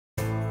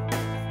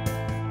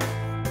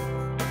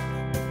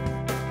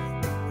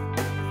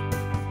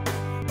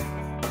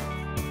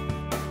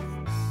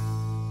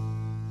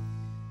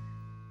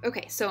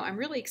Okay, so I'm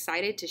really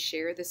excited to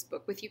share this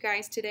book with you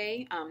guys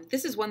today.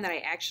 This is one that I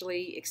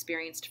actually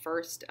experienced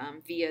first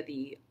via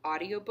the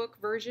audiobook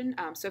version.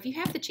 So if you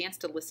have the chance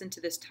to listen to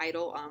this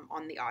title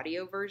on the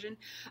audio version,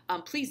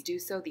 please do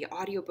so. The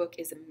audiobook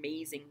is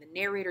amazing. The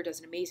narrator does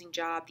an amazing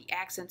job. The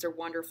accents are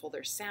wonderful.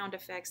 There's sound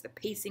effects. The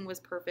pacing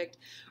was perfect.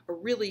 A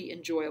really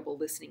enjoyable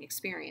listening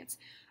experience.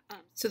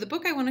 So the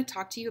book I want to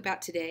talk to you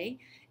about today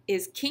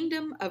is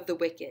Kingdom of the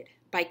Wicked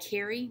by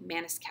Kerri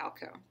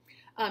Maniscalco.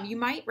 You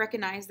might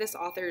recognize this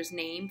author's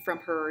name from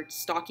her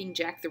Stalking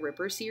Jack the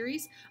Ripper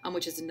series,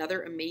 which is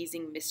another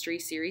amazing mystery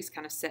series,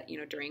 kind of set,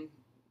 during,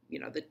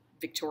 the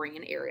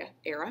Victorian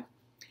era.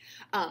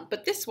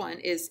 But this one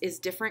is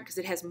different because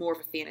it has more of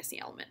a fantasy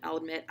element. I'll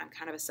admit I'm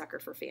kind of a sucker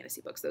for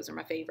fantasy books. Those are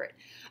my favorite.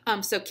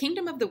 So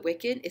Kingdom of the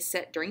Wicked is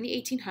set during the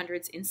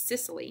 1800s in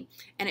Sicily,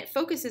 and it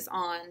focuses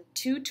on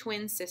two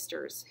twin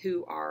sisters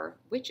who are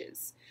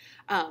witches.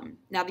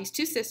 Now these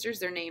two sisters,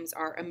 their names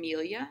are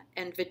Amelia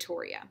and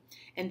Vittoria,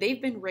 and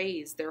they've been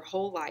raised their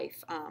whole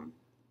life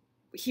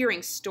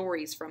hearing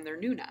stories from their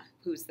Nuna,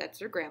 that's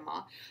their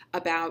grandma,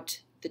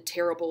 about the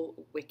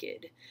terrible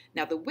wicked.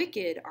 Now the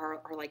wicked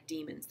are like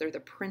demons. They're the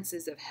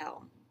princes of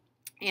hell.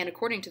 And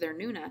according to their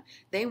Nuna,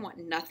 they want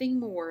nothing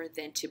more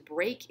than to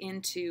break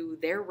into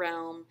their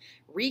realm,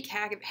 wreak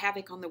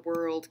havoc on the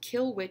world,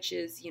 kill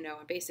witches,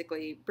 and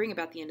basically bring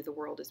about the end of the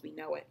world as we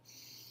know it.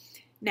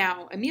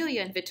 Now,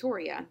 Amelia and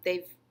Vittoria,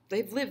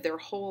 they've lived their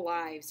whole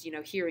lives,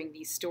 hearing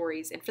these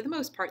stories, and for the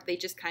most part, they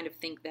just kind of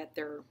think that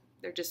they're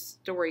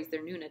just stories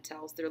their Nuna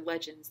tells, they're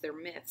legends, they're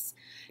myths.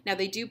 Now,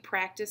 they do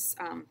practice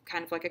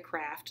kind of like a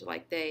craft,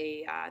 like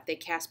they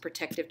cast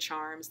protective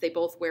charms. They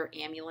both wear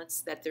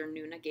amulets that their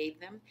Nuna gave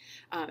them,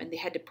 and they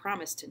had to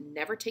promise to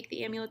never take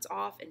the amulets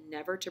off and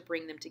never to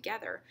bring them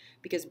together,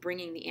 because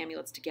bringing the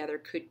amulets together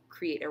could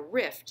create a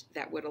rift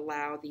that would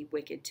allow the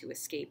wicked to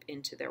escape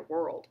into their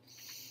world.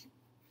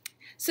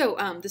 So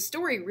the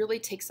story really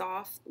takes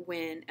off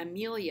when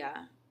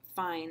Amelia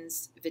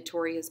finds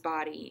Vittoria's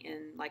body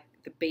in like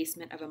the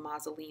basement of a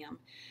mausoleum,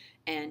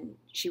 and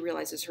she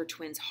realizes her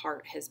twin's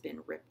heart has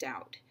been ripped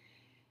out.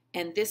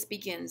 And this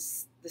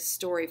begins the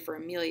story for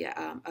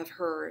Amelia of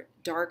her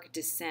dark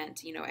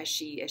descent, as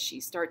she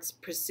starts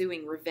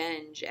pursuing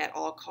revenge at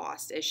all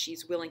costs, as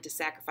she's willing to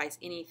sacrifice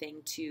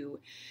anything to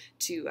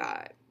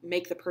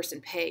make the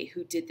person pay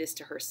who did this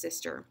to her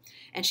sister.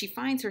 And she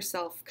finds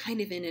herself kind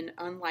of in an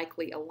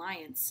unlikely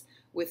alliance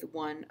with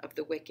one of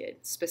the wicked,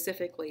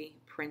 specifically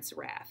Prince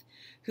Wrath,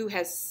 who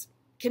has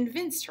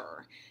convinced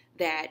her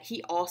that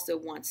he also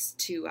wants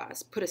to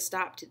put a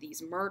stop to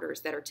these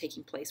murders that are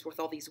taking place with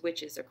all these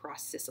witches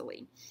across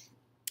Sicily.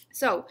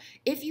 So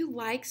if you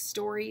like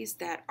stories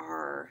that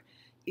are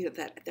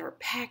that they're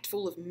packed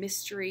full of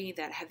mystery,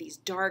 that have these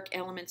dark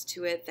elements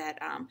to it, that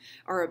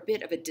are a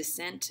bit of a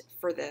descent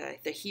for the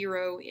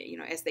hero,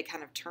 as they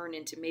kind of turn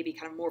into maybe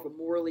kind of more of a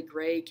morally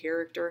gray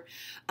character.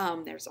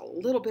 There's a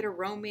little bit of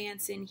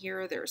romance in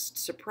here. There's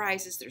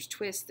surprises, there's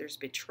twists, there's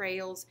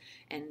betrayals,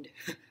 and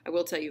I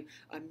will tell you,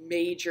 a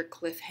major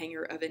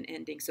cliffhanger of an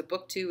ending. So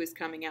book 2 is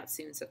coming out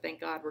soon, so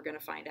thank God we're going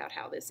to find out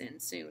how this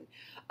ends soon.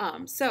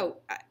 So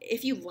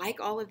if you like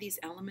all of these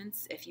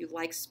elements, if you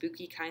like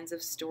spooky kinds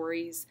of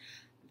stories,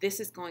 this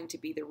is going to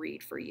be the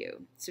read for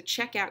you. So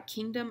check out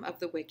Kingdom of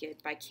the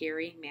Wicked by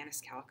Kerri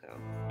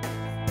Maniscalco.